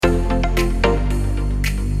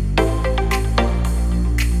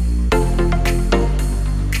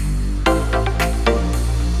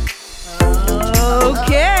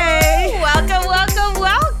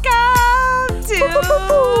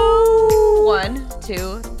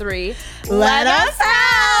2, 3. Let us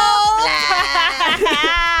help!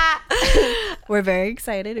 We're very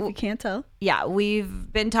excited, if you can't tell. Yeah,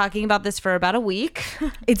 we've been talking about this for about a week.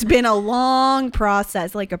 It's been a long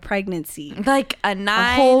process, like a pregnancy. Like a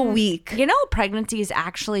whole week. You know, pregnancy is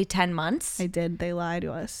actually 10 months. They lied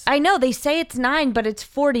to us. I know, they say it's 9, but it's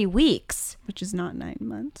 40 weeks. Which is not 9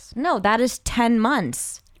 months. No, that is 10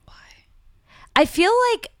 months. Why? I feel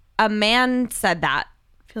like a man said that.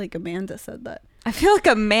 I feel like Amanda said that. I feel like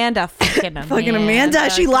Amanda, fucking Amanda,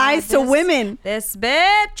 she lies to women. This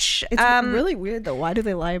bitch. It's really weird though. Why do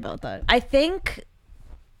they lie about that? I think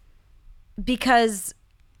because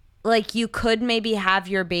like you could maybe have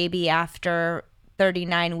your baby after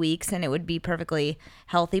 39 weeks and it would be perfectly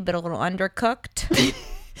healthy but a little undercooked.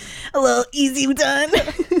 A little easy done.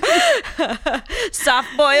 Soft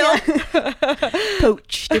boil.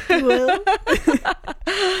 Poached, if you will.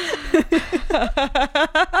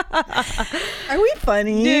 Are we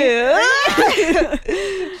funny? Yeah.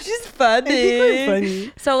 She's funny. I think we're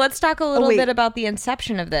funny. So let's talk a little bit about the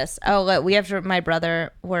inception of this. We have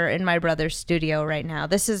we're in my brother's studio right now.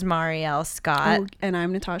 This is Marielle Scott. Oh, and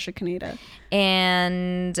I'm Natasha Kaneda.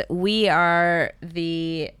 And we are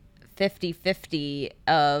the 50-50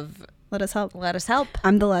 of Let us help. Let us help.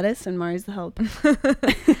 I'm the lettuce and Mari's the help.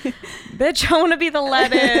 Bitch, I want to be the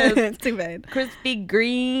lettuce. It's too bad. Crispy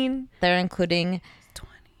green. They're including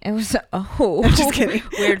 20. It was I'm just kidding.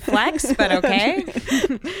 Weird flex, but okay.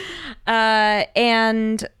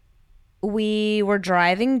 And we were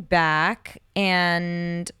driving back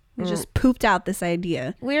and We just pooped out this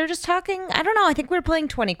idea. we were just talking. I don't know. I think we were playing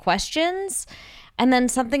 20 questions. And then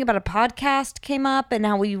something about a podcast came up and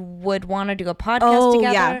how we would want to do a podcast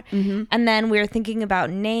together. Yeah. Mm-hmm. And then we were thinking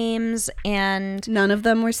about names and None of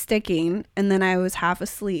them were sticking. And then I was half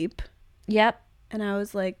asleep. yep. And I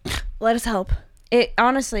was like, let us help. It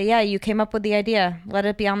honestly, yeah, you came up with the idea. Let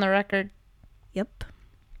it be on the record. Yep.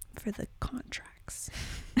 For the contracts.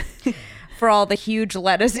 For all the huge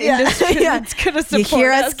lettuce industry that's gonna support You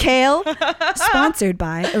hear us. us, Kale? Sponsored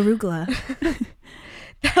by Arugula.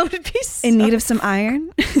 That would be so In need of some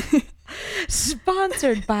iron?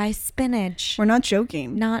 sponsored by spinach. We're not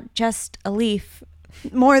joking. Not just a leaf.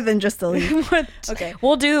 More than just a leaf. Okay.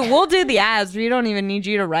 We'll do the ads. We don't even need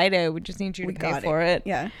you to write it. We just need you to pay for it.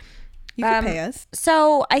 Yeah. You can pay us.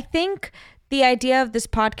 So I think the idea of this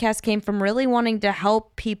podcast came from really wanting to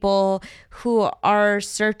help people who are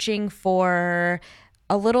searching for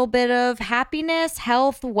a little bit of happiness,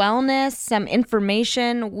 health, wellness, some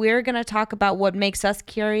information. We're going to talk about what makes us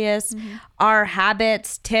curious, our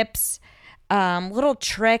habits, tips, little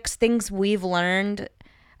tricks, things we've learned.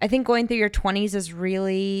 I think going through your 20s is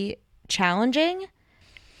really challenging.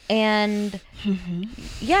 And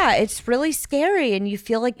yeah, it's really scary. And you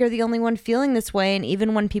feel like you're the only one feeling this way. And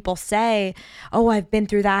even when people say, oh, I've been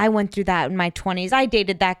through that. I went through that in my 20s. I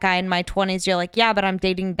dated that guy in my 20s. You're like, yeah, but I'm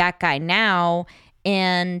dating that guy now.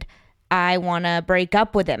 And I want to break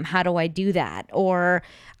up with him. How do I do that? Or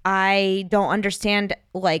I don't understand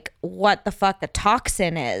like what the fuck a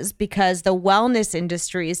toxin is because the wellness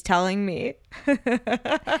industry is telling me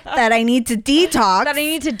That I need to detox. that I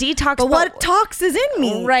need to detox. But what tox is in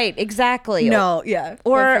me? Right, exactly. No, yeah.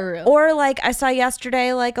 But for real. Or like I saw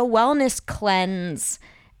yesterday like a wellness cleanse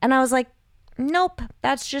and I was like, nope,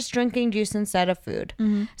 that's just drinking juice instead of food.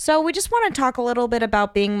 So we just want to talk a little bit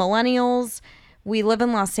about being millennials. We live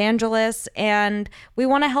in Los Angeles and we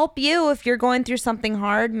want to help you if you're going through something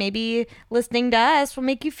hard. Maybe listening to us will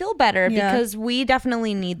make you feel better because we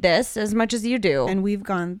definitely need this as much as you do. And we've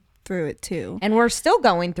gone through it too. And we're still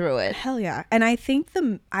going through it. Hell yeah. And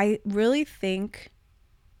I really think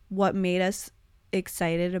what made us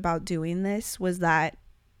excited about doing this was that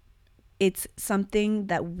it's something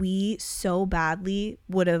that we so badly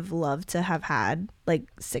would have loved to have had like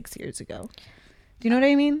 6 years ago. Do you know what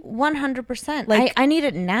I mean? 100%. Like- I need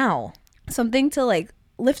it now. Something to like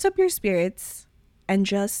lift up your spirits and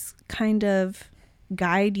just kind of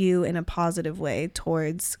guide you in a positive way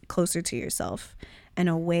towards closer to yourself and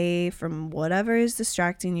away from whatever is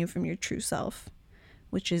distracting you from your true self,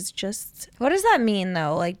 which is just, What does that mean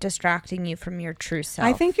though? Like distracting you from your true self?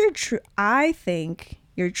 I think your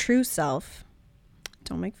true self,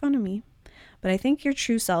 don't make fun of me, but I think your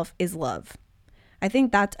true self is love. I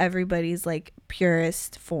think that's everybody's like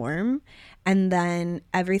purest form. And then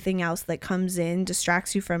everything else that comes in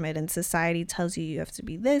distracts you from it. And society tells you have to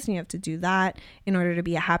be this and you have to do that in order to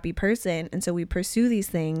be a happy person. And so we pursue these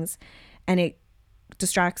things and it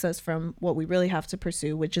distracts us from what we really have to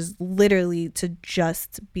pursue, which is literally to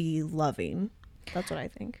just be loving. That's what I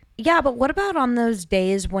think. Yeah, but what about on those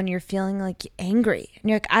days when you're feeling like angry and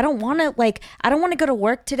you're like, I don't want to go to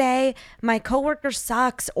work today. My coworker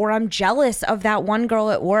sucks, or I'm jealous of that one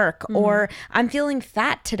girl at work, or I'm feeling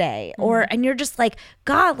fat today, and you're just like,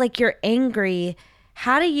 God, like you're angry.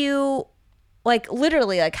 How do you, like,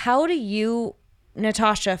 literally, like, how do you,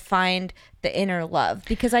 Natasha, find the inner love?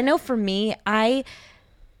 Because I know for me, I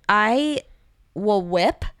will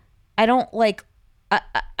whip. I don't like,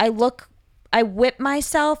 I whip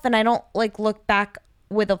myself and I don't like look back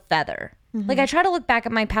with a feather. Like I try to look back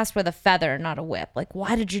at my past with a feather, not a whip. Like,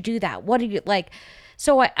 why did you do that? What did you like?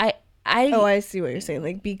 So I see what you're saying.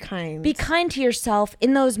 Like, be kind. Be kind to yourself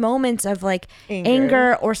in those moments of like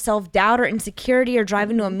anger or self-doubt or insecurity, or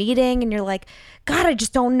driving to a meeting and you're like, God, I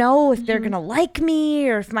just don't know if they're going to like me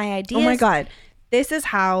or if my ideas. Oh my God. This is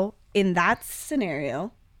how, in that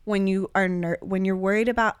scenario, when you are when you're worried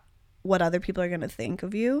about what other people are going to think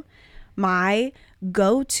of you, my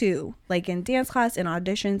go-to, like in dance class, in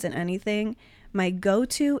auditions, and anything, my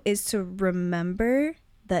go-to is to remember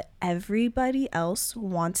that everybody else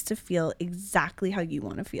wants to feel exactly how you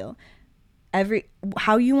want to feel.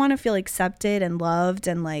 How you want to feel accepted and loved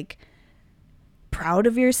and like proud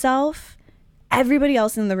of yourself. Everybody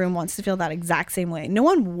else in the room wants to feel that exact same way. No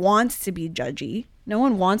one wants to be judgy. No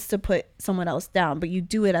one wants to put someone else down, but you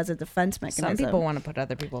do it as a defense mechanism. Some people want to put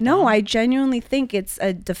other people down. No, I genuinely think it's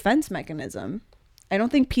a defense mechanism. I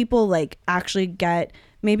don't think people like actually get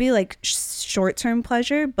maybe like short-term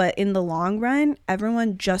pleasure, but in the long run,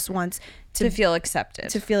 everyone just wants to feel accepted.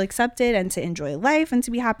 To feel accepted and to enjoy life and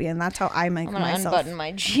to be happy. And that's how I make myself. I'm gonna unbutton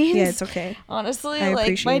my jeans. Yeah, it's okay. Honestly,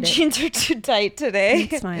 like my jeans are too tight today.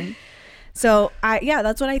 It's fine. So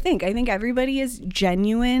that's what I think. I think everybody is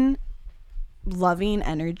genuine, loving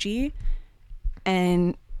energy,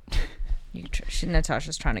 and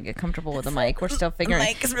Natasha's trying to get comfortable with the mic. We're still figuring. The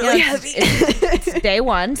mic is really heavy. It's day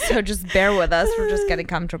one, so just bear with us. We're just getting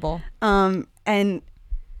comfortable. And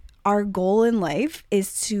our goal in life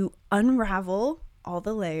is to unravel all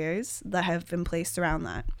the layers that have been placed around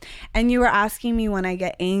that. And you were asking me, when I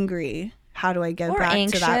get angry, how do I get back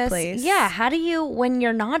anxious to that place? Yeah, how do you, when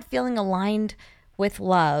you're not feeling aligned with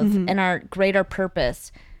love and our greater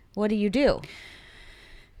purpose, what do you do?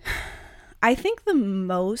 I think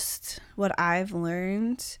what I've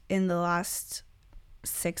learned in the last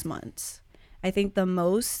 6 months, I think the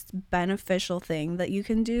most beneficial thing that you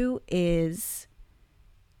can do is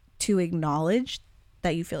to acknowledge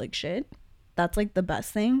that you feel like shit. That's like the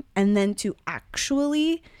best thing. And then to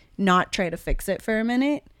actually not try to fix it for a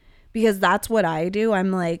minute, because that's what I do.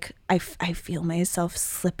 I'm like, I feel myself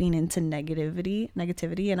slipping into negativity.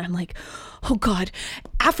 And I'm like, oh God,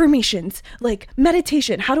 affirmations, like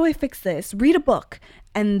meditation. How do I fix this? Read a book.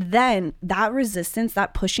 And then that resistance,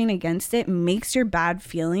 that pushing against it makes your bad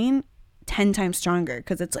feeling 10 times stronger,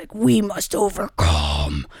 because it's like, we must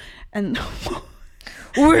overcome. And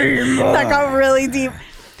that got really deep.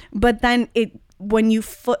 But then when you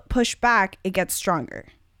push back, it gets stronger.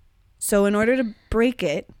 So in order to break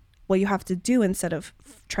it, what you have to do instead of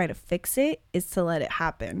try to fix it is to let it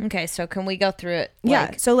happen. Okay, so can we go through it?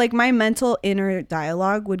 Yeah. So like my mental inner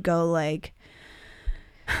dialogue would go like,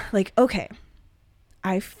 okay,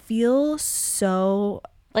 I feel so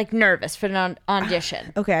like nervous for an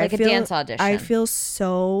audition. Okay, like a dance audition. I feel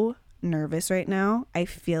so nervous right now. I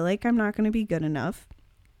feel like I'm not going to be good enough.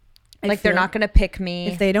 Like they're not going to pick me.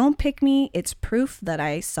 If they don't pick me, it's proof that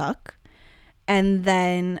I suck. And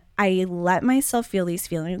then I let myself feel these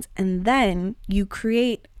feelings. And then you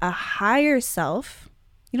create a higher self.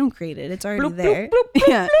 You don't create it. It's already there.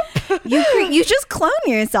 Yeah. You just clone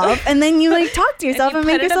yourself. And then you like talk to yourself and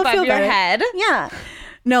make yourself feel better. Your head. Yeah.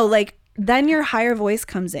 No, like then your higher voice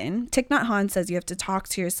comes in. Thich Nhat Hanh says you have to talk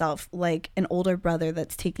to yourself like an older brother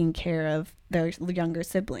that's taking care of their younger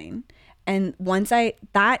sibling. And once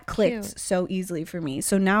that clicked Cute. So easily for me.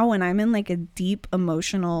 So now when I'm in like a deep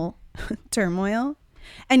emotional turmoil,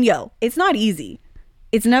 and it's not easy.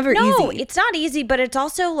 It's never easy. No, it's not easy, but it's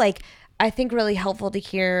also like, I think really helpful to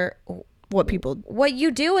hear what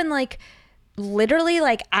you do. And like, literally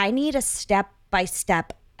like, I need a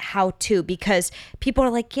step-by-step how-to, because people are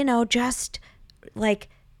like, just like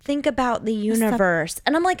think about the universe.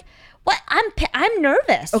 And I'm like, what? I'm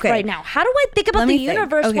nervous right now. How do I think about the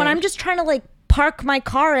universe when I'm just trying to like park my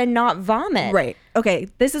car and not vomit? Right. Okay.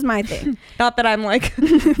 This is my thing. Not that I'm like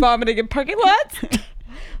vomiting in parking lots.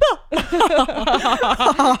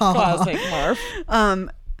 Classic Marv.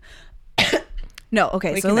 No.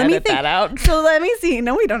 Okay. So let me think that out. So let me see.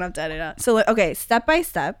 No, we don't have to edit it out. So okay, step by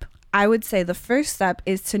step, I would say the first step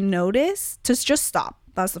is to notice, to just stop.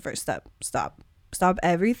 That's the first step. Stop. Stop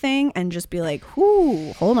everything and just be like,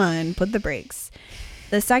 whoo, hold on, put the brakes.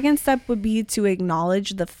 The second step would be to acknowledge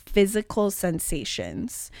the physical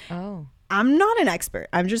sensations. Oh. I'm not an expert.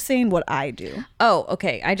 I'm just saying what I do. Oh,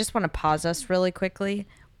 okay. I just want to pause us really quickly.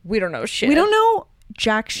 We don't know shit. We don't know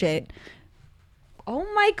jack shit. Oh,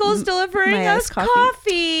 Michael's delivering My us iced coffee.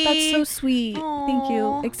 coffee. That's so sweet. Thank you.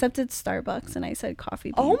 Aw. Except it's Starbucks and I said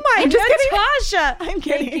coffee bean. Oh my I'm just kidding. Natasha. I'm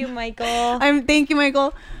kidding. Thank you, Michael. Thank you,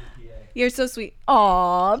 Michael. You're so sweet.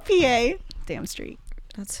 Aw, PA. Damn straight.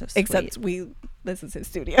 That's so sweet. Except this is his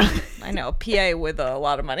studio. I know, PA with a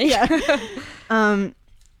lot of money. Yeah. I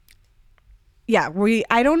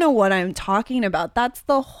don't know what I'm talking about. That's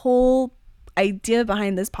the whole idea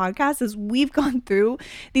behind this podcast is we've gone through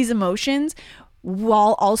these emotions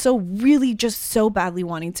while also really just so badly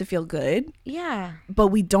wanting to feel good. Yeah. But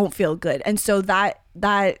we don't feel good. And so that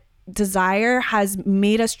desire has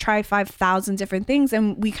made us try 5,000 different things,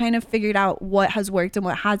 and we kind of figured out what has worked and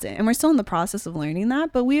what hasn't. And we're still in the process of learning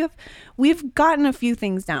that, but we've gotten a few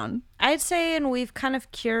things down. I'd say, and we've kind of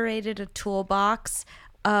curated a toolbox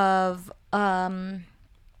of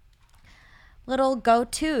little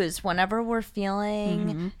go-tos whenever we're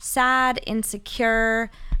feeling sad, insecure,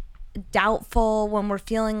 doubtful, when we're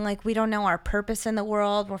feeling like we don't know our purpose in the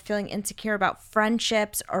world, we're feeling insecure about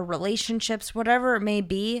friendships or relationships, whatever it may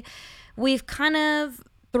be. We've kind of,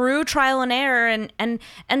 through trial and error, and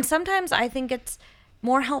sometimes I think it's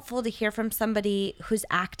more helpful to hear from somebody who's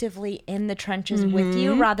actively in the trenches with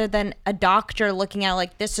you rather than a doctor looking at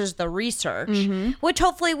like, this is the research, which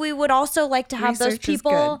hopefully we would also like to have those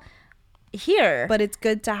people here. But it's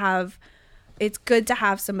good to have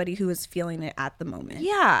somebody who is feeling it at the moment.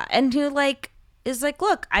 Yeah, and who like is like,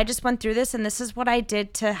 look, I just went through this and this is what I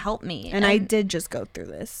did to help me. And I did just go through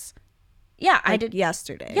this. Yeah, I did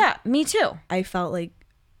yesterday. Yeah, me too. I felt like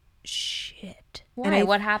shit. Why?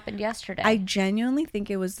 What happened yesterday? I genuinely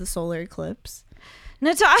think it was the solar eclipse.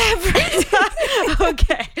 Natasha,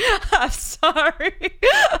 okay, I'm sorry.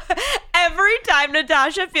 Every time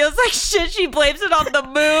Natasha feels like shit, she blames it on the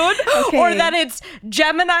moon, or that it's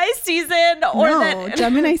Gemini season, or that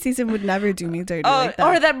Gemini season would never do me dirty like that.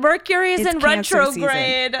 Or that Mercury is in Cancer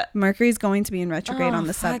retrograde. Season. Mercury's going to be in retrograde on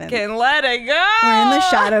the 7th. Fucking let it go. We're in the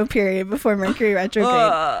shadow period before Mercury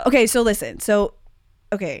retrograde. Okay, so listen.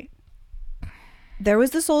 There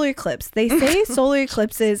was the solar eclipse. They say solar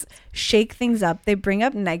eclipses shake things up. They bring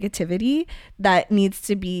up negativity that needs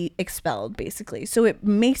to be expelled, basically. So it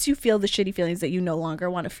makes you feel the shitty feelings that you no longer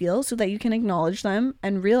want to feel so that you can acknowledge them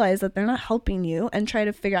and realize that they're not helping you and try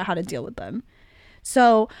to figure out how to deal with them.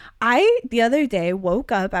 So I, the other day,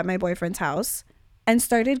 woke up at my boyfriend's house and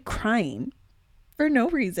started crying for no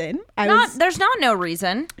reason. There's not no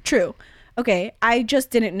reason. True. Okay, I just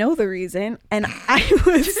didn't know the reason, and I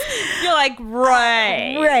was... You're like,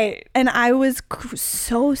 right. And I was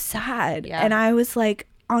so sad. Yeah. And I was like,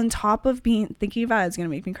 on top of thinking about it, it's going to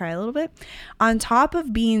make me cry a little bit. On top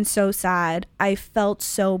of being so sad, I felt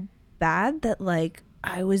so bad that, like,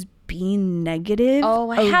 I was being negative.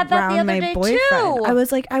 Oh, I had that the other day, too. I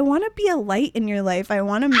was like, I want to be a light in your life. I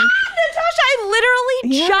want to make... Natasha, I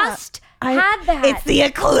literally just... had that. It's the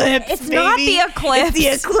eclipse. It's baby. Not the eclipse. It's the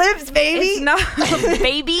eclipse, baby. It's not,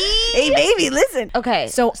 baby. Hey, baby, listen. Okay.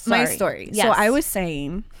 So sorry. my story. Yes. So I was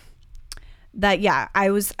saying that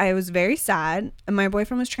I was very sad, and my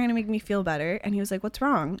boyfriend was trying to make me feel better, and he was like, "What's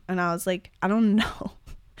wrong?" And I was like, "I don't know.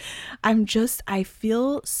 I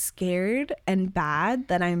feel scared and bad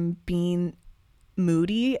that I'm being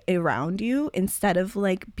moody around you instead of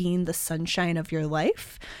like being the sunshine of your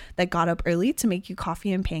life that got up early to make you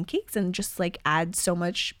coffee and pancakes and just like add so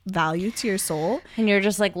much value to your soul." And you're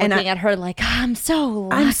just like looking at her like, I'm so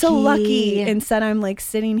lucky. Instead, I'm like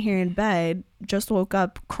sitting here in bed, just woke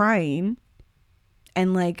up crying,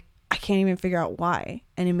 and like I can't even figure out why,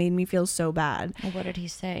 and it made me feel so bad. What did he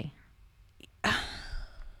say?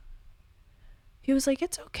 He was like,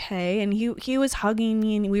 it's okay. And he was hugging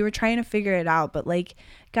me, and we were trying to figure it out. But like,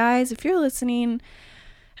 guys, if you're listening,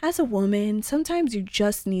 as a woman, sometimes you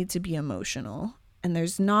just need to be emotional, and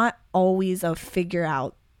there's not always a figure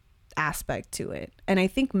out aspect to it. And I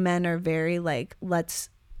think men are very like,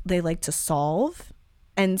 they like to solve.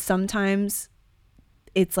 And sometimes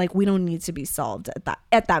it's like, we don't need to be solved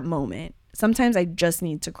at that moment. Sometimes I just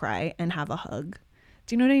need to cry and have a hug.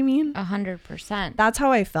 Do you know what I mean? 100%. That's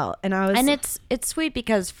how I felt. And it's sweet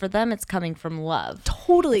because for them it's coming from love.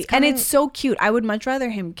 Totally. And it's so cute. I would much rather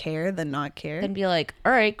him care than not care. And be like,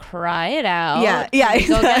 all right, cry it out. Yeah, exactly.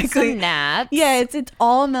 Go get some naps. Yeah, it's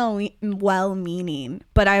all well-meaning.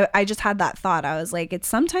 But I just had that thought. I was like, it's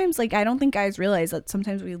sometimes like, I don't think guys realize that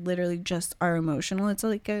sometimes we literally just are emotional. It's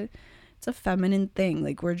like a It's a feminine thing.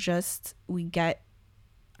 Like we get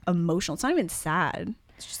emotional. It's not even sad.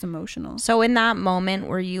 It's just emotional. So in that moment,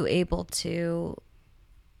 were you able to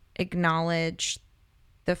acknowledge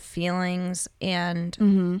the feelings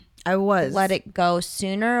and I was. let it go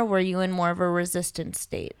sooner? Or were you in more of a resistant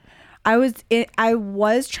state? I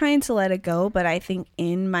was trying to let it go, but I think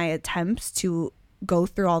in my attempts to go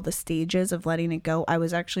through all the stages of letting it go, I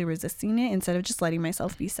was actually resisting it instead of just letting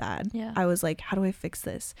myself be sad. Yeah. I was like, how do I fix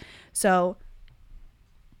this? So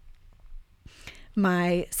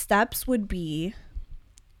my steps would be,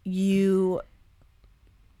 you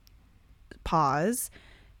pause,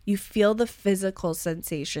 you feel the physical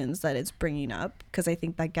sensations that it's bringing up, because I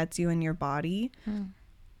think that gets you in your body.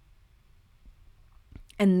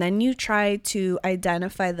 And then you try to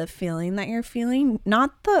identify the feeling that you're feeling,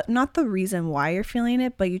 not the reason why you're feeling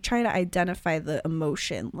it, but you try to identify the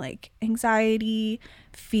emotion, like anxiety,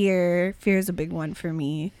 fear. Fear is a big one for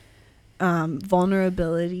me.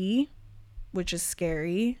 Vulnerability, which is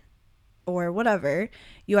scary, or whatever.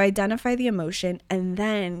 You identify the emotion, and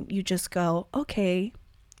then you just go, okay,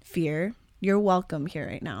 fear, you're welcome here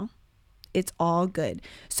right now. It's all good.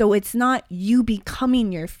 So it's not you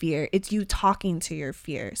becoming your fear, it's you talking to your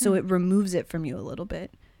fear. So it removes it from you a little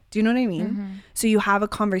bit. Do you know what I mean? So you have a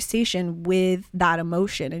conversation with that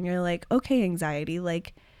emotion, and you're like, okay, anxiety,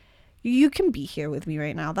 like you can be here with me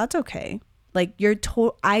right now. That's okay. Like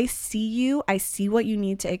I see you, I see what you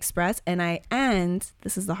need to express, and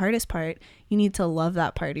this is the hardest part, you need to love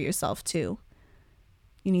that part of yourself too.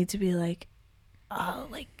 You need to be like, oh,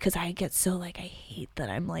 like, because I get so like, I hate that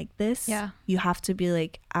I'm like this. Yeah. You have to be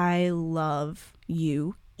like, I love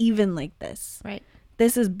you even like this. Right.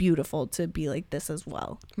 This is beautiful to be like this as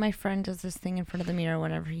well. My friend does this thing in front of the mirror.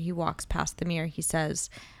 Whenever he walks past the mirror, he says,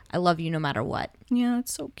 I love you no matter what. Yeah,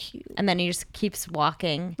 it's so cute. And then he just keeps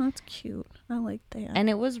walking. That's cute. I like that. And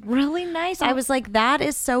it was really nice. I was like, that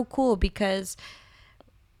is so cool, because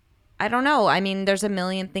I don't know. I mean, there's a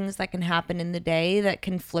million things that can happen in the day that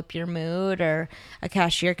can flip your mood, or a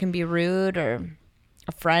cashier can be rude, or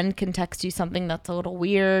a friend can text you something that's a little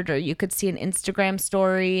weird, or you could see an Instagram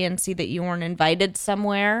story and see that you weren't invited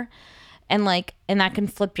somewhere, and that can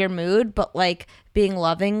flip your mood. But like, being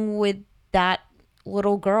loving with that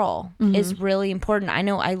little girl is really important. I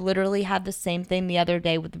know I literally had the same thing the other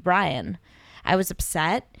day with Brian. I was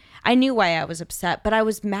upset. I knew why I was upset, but I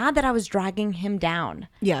was mad that I was dragging him down.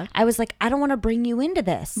 Yeah. I was like, I don't want to bring you into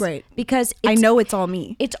this. Right. Because I know it's all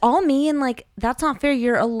me. It's all me, and like, that's not fair.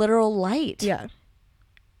 You're a literal light. Yeah.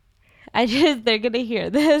 They're going to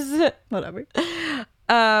hear this. Whatever.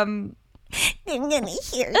 I'm gonna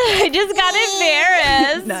hear. I just got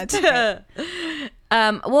embarrassed. No, it's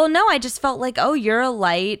okay. Well, no, I just felt like, oh, you're a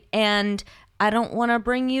light, and I don't want to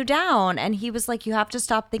bring you down. And he was like, you have to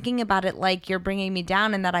stop thinking about it like you're bringing me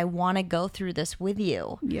down, and that I want to go through this with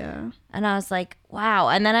you. Yeah. And I was like, wow.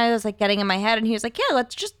 And then I was like getting in my head, and he was like, yeah,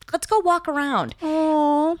 let's go walk around.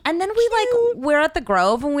 Oh. And then we're at the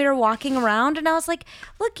Grove, and we were walking around, and I was like,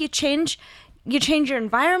 look, you change your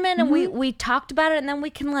environment, and we talked about it, and then we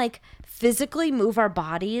can like physically move our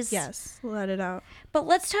bodies. Yes. Let it out. But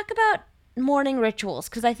let's talk about morning rituals,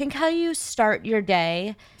 because I think how you start your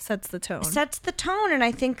day Sets the tone. And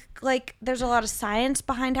I think like there's a lot of science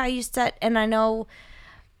behind how you set, and I know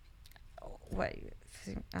what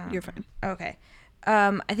You're fine. okay.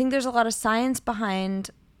 I think there's a lot of science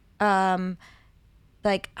behind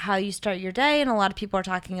like how you start your day, and a lot of people are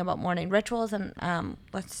talking about morning rituals, and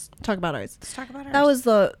let's Talk about ours. talk about ours.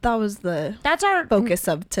 That was the That's our focus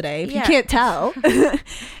of today. If Yeah. you can't tell.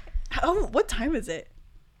 Oh, what time is it?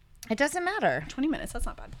 It doesn't matter. 20 minutes. That's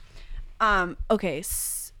not bad. Okay.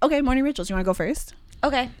 Okay. Morning rituals. You want to go first?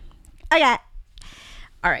 Okay. Okay.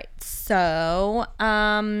 All right. So,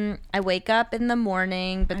 I wake up in the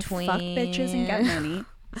morning between I fuck bitches and get money.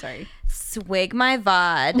 Sorry. swig my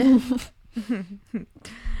VOD.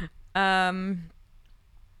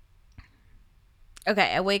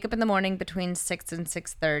 Okay, I wake up in the morning between 6 and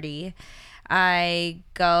 6:30. I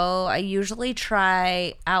usually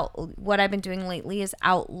try out, what I've been doing lately is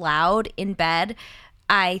out loud in bed,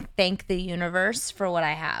 I thank the universe for what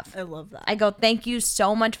I have. I love that. I go, thank you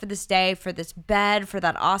so much for this day, for this bed, for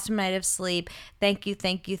that awesome night of sleep. Thank you,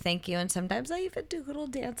 thank you, thank you. And sometimes I even do a little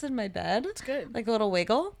dance in my bed. That's good. Like a little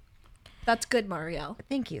wiggle. That's good, Marielle.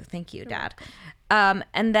 Thank you, Dad.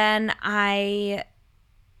 And then I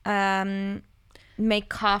make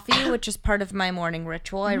coffee, which is part of my morning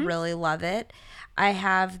ritual. I really love it. I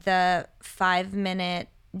have the 5-minute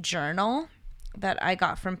journal that I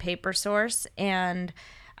got from Paper Source, and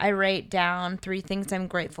I write down 3 things I'm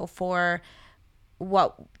grateful for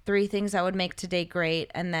what 3 things that would make today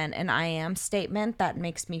great, and then an I am statement that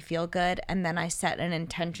makes me feel good, and then I set an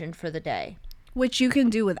intention for the day. Which you can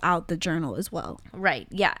do without the journal as well. Right.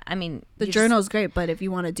 Yeah. I mean, The journal is great, but if you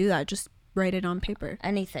want to do that, just write it on paper.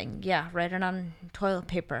 Anything. Yeah. Write it on toilet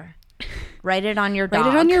paper. Write it on your dog.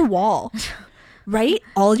 Write it on your wall. Write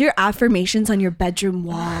all your affirmations on your bedroom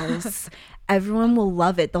walls. Everyone will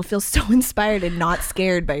love it. They'll feel so inspired and not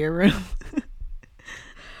scared by your room.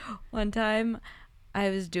 One time I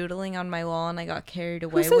was doodling on my wall and I got carried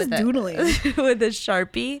away Who says with doodling? with a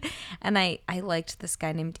Sharpie, and I liked this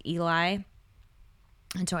guy named Eli.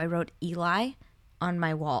 And so I wrote Eli on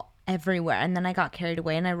my wall everywhere. And then I got carried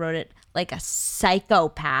away and I wrote it like a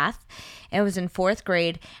psychopath. It was in 4th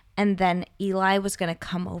grade. And then Eli was going to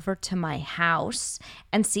come over to my house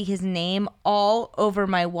and see his name all over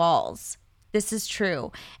my walls. This is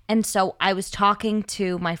true. And so I was talking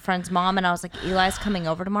to my friend's mom and I was like, Eli's coming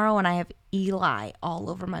over tomorrow and I have Eli all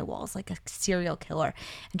over my walls like a serial killer.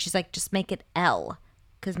 And she's like, just make it L.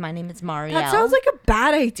 Because my name is Marielle. That sounds like a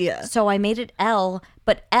bad idea. So I made it L,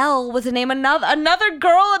 but L was the name of another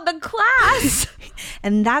girl in the class.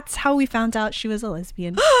 And that's how we found out she was a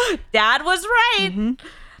lesbian. Dad was right.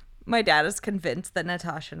 My dad is convinced that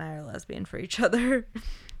Natasha and I are lesbian for each other.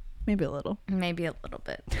 Maybe a little. Maybe a little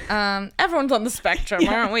bit. Everyone's on the spectrum,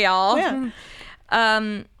 aren't we all? Yeah.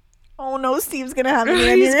 Oh no, Steve's going to have an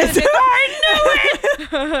He's gonna aneurysm. be, I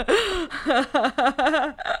knew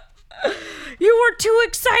it. You were too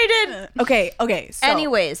excited. Okay. So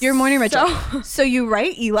Anyways, your morning ritual. So you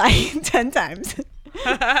write Eli 10 times.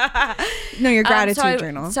 No, your gratitude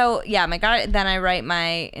journal. So yeah, then I write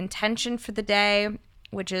my intention for the day,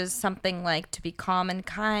 which is something like to be calm and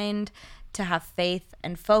kind, to have faith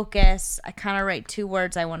and focus. I kind of write 2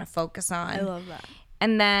 words I want to focus on. I love that.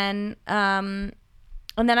 And then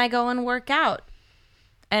I go and work out.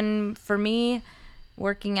 And for me,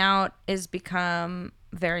 working out is become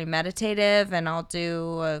very meditative, and I'll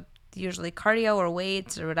do usually cardio or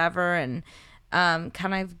weights or whatever, and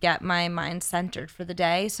kind of get my mind centered for the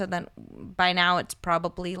day. So then by now it's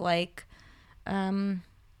probably like 9.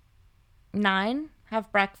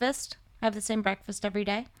 Have breakfast. Have the same breakfast every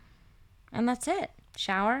day, and that's it.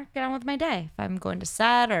 Shower, get on with my day. If I'm going to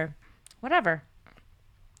set or whatever,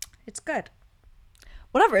 it's good.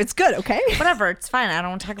 Whatever, it's good, okay? Whatever, it's fine. I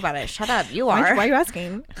don't want to talk about it. Shut up. You are. Why are you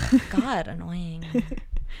asking? God, annoying.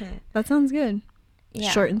 That sounds good.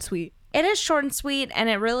 Yeah. Short and sweet. It is short and sweet, and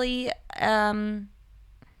it really, I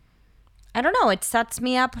don't know, it sets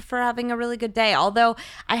me up for having a really good day. Although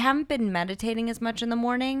I haven't been meditating as much in the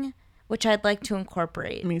morning, which I'd like to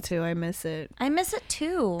incorporate. Me too. I miss it. I miss it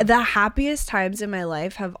too. The happiest times in my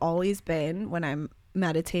life have always been when I'm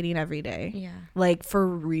meditating every day. Yeah. Like for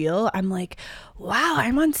real, I'm like, wow,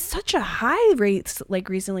 I'm on such a high rate like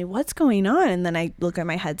recently. What's going on? And then I look at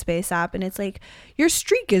my Headspace app and it's like, your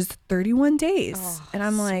streak is 31 days. Oh, and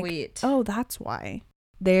I'm like, sweet. oh, that's why.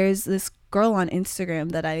 There's this girl on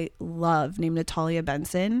Instagram that I love named Natalia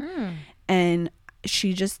Benson. And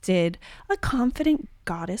she just did a confident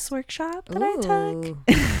goddess workshop that I took.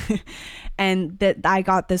 And that I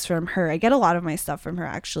got this from her. I get a lot of my stuff from her,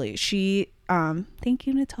 actually. She thank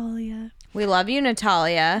you, Natalia. We love you,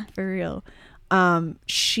 Natalia. For real.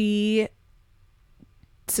 She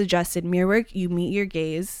suggested mirror work. You meet your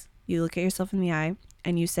gaze, you look at yourself in the eye,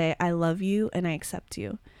 and you say, I love you and I accept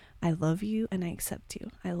you. I love you and I accept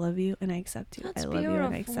you. I love you and I accept you. That's I love you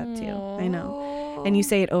and I accept you. beautiful. I know. And you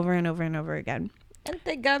say it over and over and over again. Oh,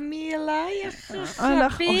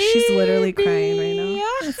 she's literally crying right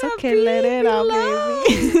now. It's okay, let it out,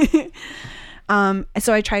 baby.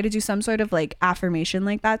 So I try to do some sort of like affirmation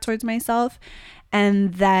like that towards myself,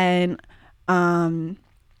 and then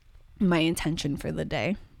my intention for the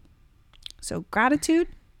day. So gratitude,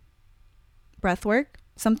 breath work,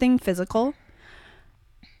 something physical,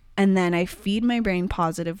 and then I feed my brain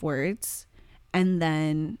positive words, and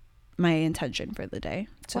then my intention for the day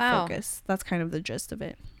to focus. That's kind of the gist of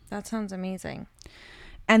it. That sounds amazing.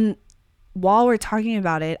 And while we're talking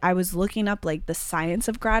about it, I was looking up like the science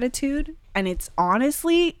of gratitude, and it's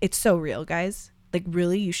honestly, it's so real, guys. Like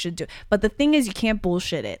really, you should do it. But the thing is, you can't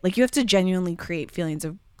bullshit it. Like you have to genuinely create feelings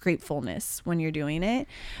of gratefulness when you're doing it.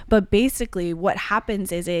 But basically what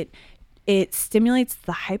happens is it stimulates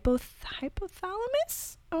the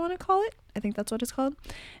hypothalamus, I want to call it. I think that's what it's called.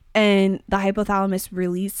 And the hypothalamus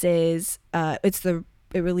releases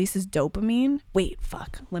it releases dopamine. Wait,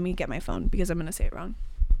 fuck. Let me get my phone because I'm going to say it wrong.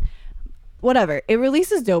 Whatever. It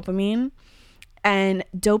releases dopamine, and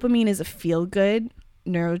dopamine is a feel-good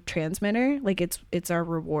neurotransmitter. Like it's our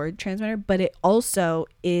reward transmitter, but it also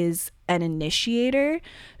is an initiator.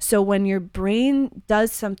 So when your brain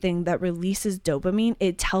does something that releases dopamine,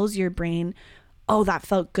 it tells your brain, oh, that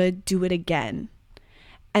felt good, do it again.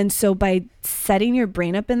 And so by setting your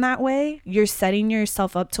brain up in that way, you're setting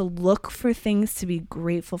yourself up to look for things to be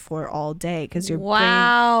grateful for all day, because your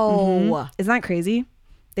brain, isn't that crazy?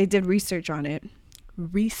 They did research on it.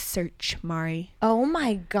 Research, Mari. Oh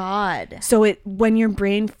my God. So when your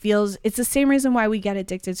brain feels, it's the same reason why we get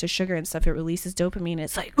addicted to sugar and stuff. It releases dopamine.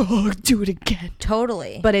 It's like, oh, do it again.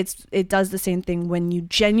 Totally. But it does the same thing when you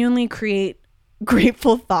genuinely create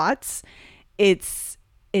grateful thoughts. It's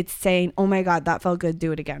saying, oh my God, that felt good,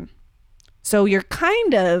 do it again. So you're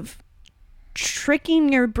kind of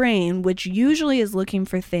tricking your brain, which usually is looking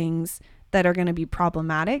for things that are going to be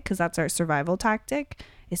problematic, because that's our survival tactic,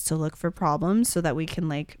 is to look for problems so that we can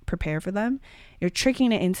like prepare for them. You're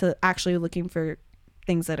tricking it into actually looking for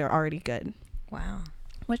things that are already good. Wow.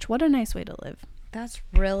 Which, what a nice way to live. That's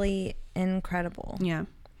really incredible. Yeah.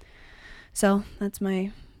 So that's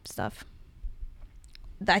my stuff.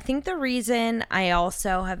 I think the reason I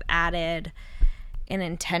also have added an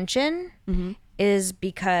intention is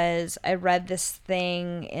because I read this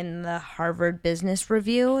thing in the Harvard Business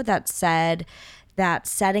Review that said that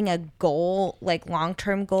setting a goal, like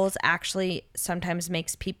long-term goals, actually sometimes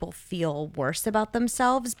makes people feel worse about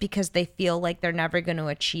themselves because they feel like they're never going to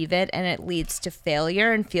achieve it, and it leads to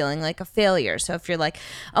failure and feeling like a failure. So if you're like,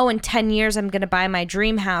 oh, in 10 years I'm going to buy my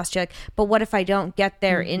dream house, you're like, but what if I don't get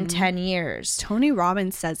there in 10 years? Tony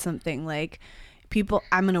Robbins said something like, people,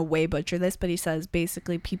 I'm going to way butcher this, but he says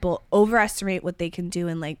basically people overestimate what they can do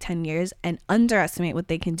in like 10 years and underestimate what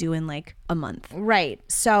they can do in like a month. Right.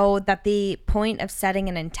 So that the point of setting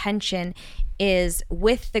an intention is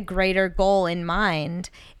with the greater goal in mind.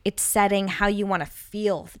 It's setting how you want to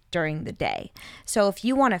feel during the day. So if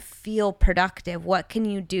you want to feel productive, what can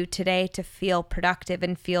you do today to feel productive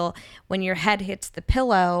and feel when your head hits the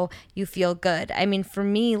pillow, you feel good? I mean, for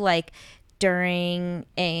me, like, during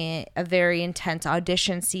a very intense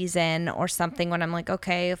audition season or something, when I'm like,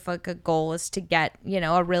 okay, if like a goal is to get, you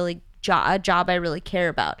know, a job I really care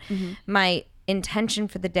about, my intention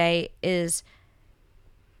for the day is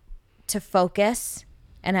to focus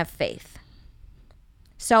and have faith.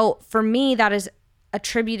 So for me, that is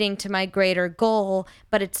attributing to my greater goal,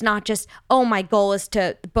 but it's not just, oh, my goal is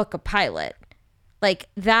to book a pilot. Like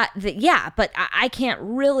that, yeah, but I can't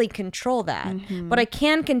really control that. But I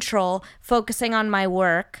can control focusing on my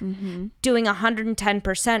work, doing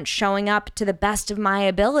 110%, showing up to the best of my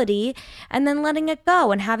ability, and then letting it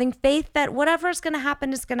go and having faith that whatever is going to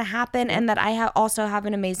happen is going to happen, and that I also have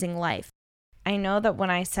an amazing life. I know that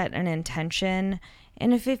when I set an intention,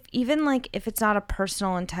 and if it's not a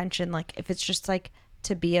personal intention, like if it's just like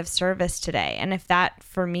to be of service today, and if that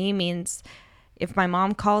for me means, if my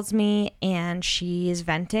mom calls me and she's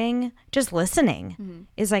venting, just listening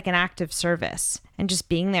is like an act of service, and just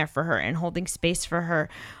being there for her and holding space for her,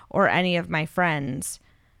 or any of my friends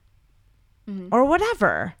or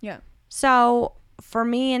whatever. Yeah. So for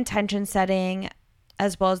me, intention setting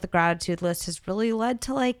as well as the gratitude list has really led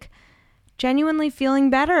to like genuinely feeling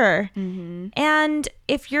better. And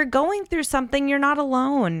if you're going through something, you're not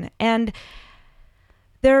alone. And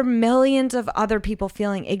there are millions of other people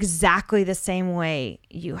feeling exactly the same way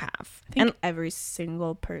you have. I think every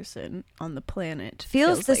single person on the planet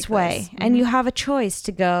feels this way. And you have a choice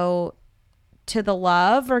to go to the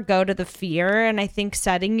love or go to the fear. And I think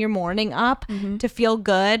setting your morning up to feel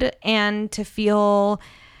good and to feel,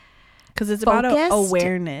 because it's about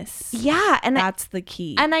awareness. Yeah. And that's the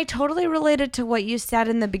key. And I totally related to what you said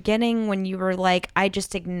in the beginning when you were like, I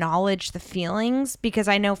just acknowledge the feelings, because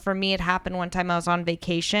I know for me, it happened one time I was on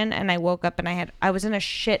vacation and I woke up and I was in a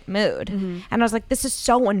shit mood. And I was like, this is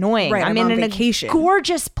so annoying. Right, I'm in vacation. A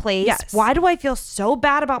gorgeous place. Yes. Why do I feel so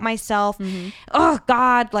bad about myself? Oh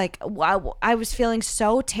God. Like I was feeling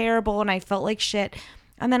so terrible and I felt like shit.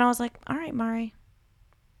 And then I was like, all right, Mari,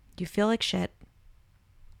 you feel like shit.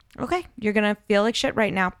 Okay, you're gonna feel like shit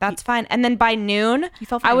right now. That's fine. And then by noon,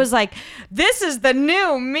 I was like, "This is the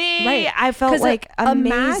new me." Right. I felt like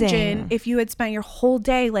amazing. Imagine if you had spent your whole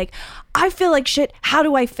day like, "I feel like shit. How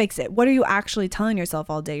do I fix it?" What are you actually telling yourself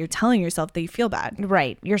all day? You're telling yourself that you feel bad.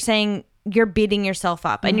 Right. You're saying you're beating yourself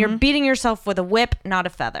up, and you're beating yourself with a whip, not a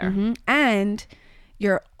feather. And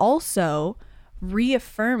you're also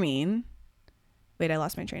reaffirming. Wait, I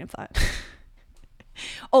lost my train of thought.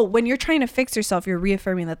 Oh, when you're trying to fix yourself, you're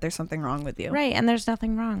reaffirming that there's something wrong with you. Right, and there's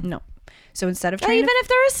nothing wrong. No. So instead of even if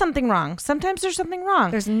there is something wrong, sometimes there's something wrong.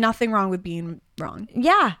 There's nothing wrong with being wrong.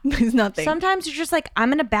 Yeah. There's nothing. Sometimes you're just like,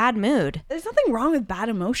 I'm in a bad mood. There's nothing wrong with bad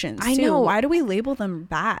emotions, I too. know. Why do we label them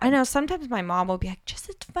bad? I know. Sometimes my mom will be like,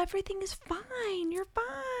 everything is fine. You're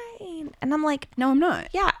fine. fine. And I'm like, no, I'm not.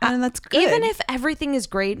 yeah. And that's good. Even if everything is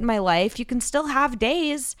great in my life, you can still have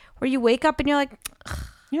days where you wake up and you're like,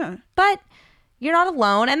 yeah. but you're not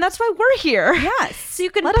alone. And that's why we're here. Yes. So you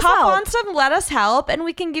can Let us pop help. on some Let Us Help, and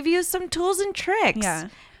we can give you some tools and tricks. Yeah.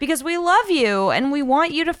 Because we love you and we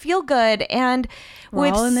want you to feel good. And we're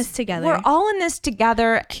all in this together. We're all in this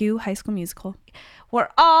together. Cue High School Musical. We're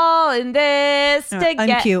all in this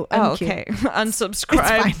together. Uncue. Oh, okay.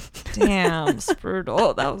 Unsubscribe. It's fine. Damn, it's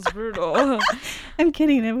brutal. That was brutal. I'm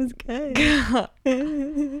kidding. It was good.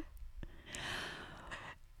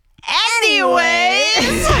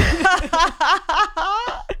 Anyways.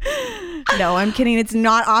 No, I'm kidding. It's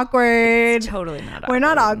not awkward. Totally not awkward. We're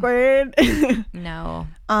not awkward. No.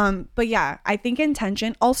 But yeah, I think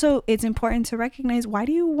intention. Also, it's important to recognize, why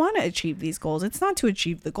do you want to achieve these goals? It's not to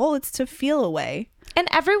achieve the goal. It's to feel a way. And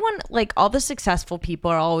everyone, like all the successful people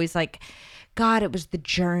are always like, God, it was the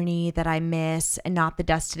journey that I miss and not the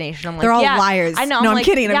destination. I'm like, they're all yeah, liars. I know. No, I'm like,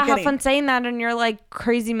 kidding. Yeah, I'm kidding. have fun saying that in your like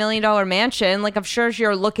crazy $1 million mansion. Like, I'm sure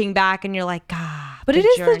you're looking back and you're like, God. But it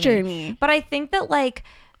is the journey. But I think that like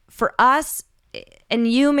for us, and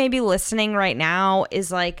you maybe listening right now, is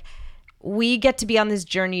like, we get to be on this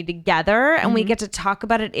journey together, and we get to talk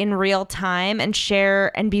about it in real time and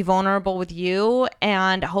share and be vulnerable with you.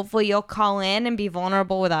 And hopefully you'll call in and be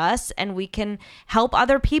vulnerable with us, and we can help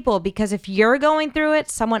other people, because if you're going through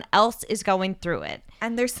it, someone else is going through it.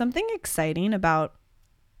 And there's something exciting about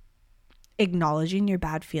acknowledging your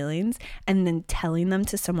bad feelings and then telling them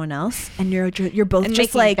to someone else, and you're both And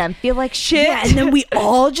just making like them feel like shit. yeah, and then we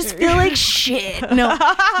all just feel like shit. No,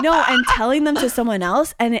 and telling them to someone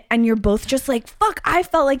else, and you're both just like, fuck, I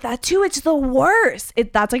felt like that too. It's the worst.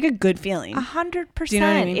 That's like a good feeling. 100%. Do you know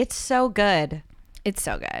what I mean? It's so good. It's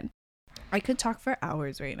so good. I could talk for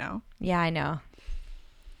hours right now. Yeah, I know.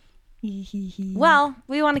 Well,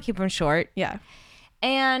 we want to keep them short. Yeah.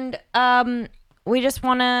 And we just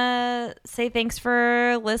want to say thanks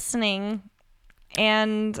for listening,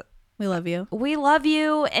 and We love you. we love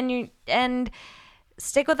you, and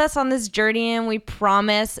stick with us on this journey, and we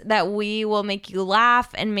promise that we will make you laugh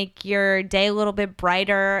and make your day a little bit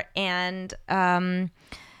brighter. And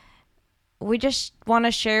we just want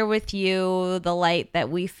to share with you the light that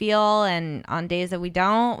we feel, and on days that we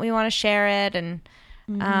don't, we want to share it. And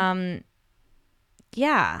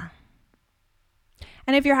yeah.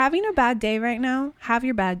 And if you're having a bad day right now, have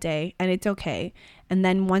your bad day, and it's okay. And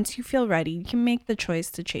then once you feel ready, you can make the choice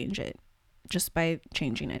to change it just by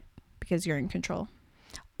changing it, because you're in control.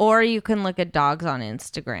 Or you can look at dogs on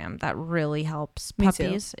Instagram. That really helps. Me too.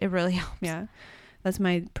 Puppies. It really helps. Yeah. That's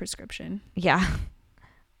my prescription. Yeah.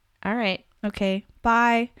 All right. Okay.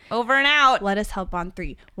 Bye. Over and out. Let us help on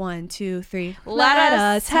 3. 1, 2, 3. Let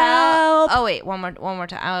us help. Oh wait, one more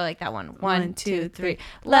time. I like that one. 1, 2, 3.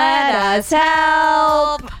 Let us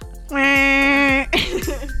help. But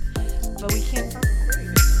we can't.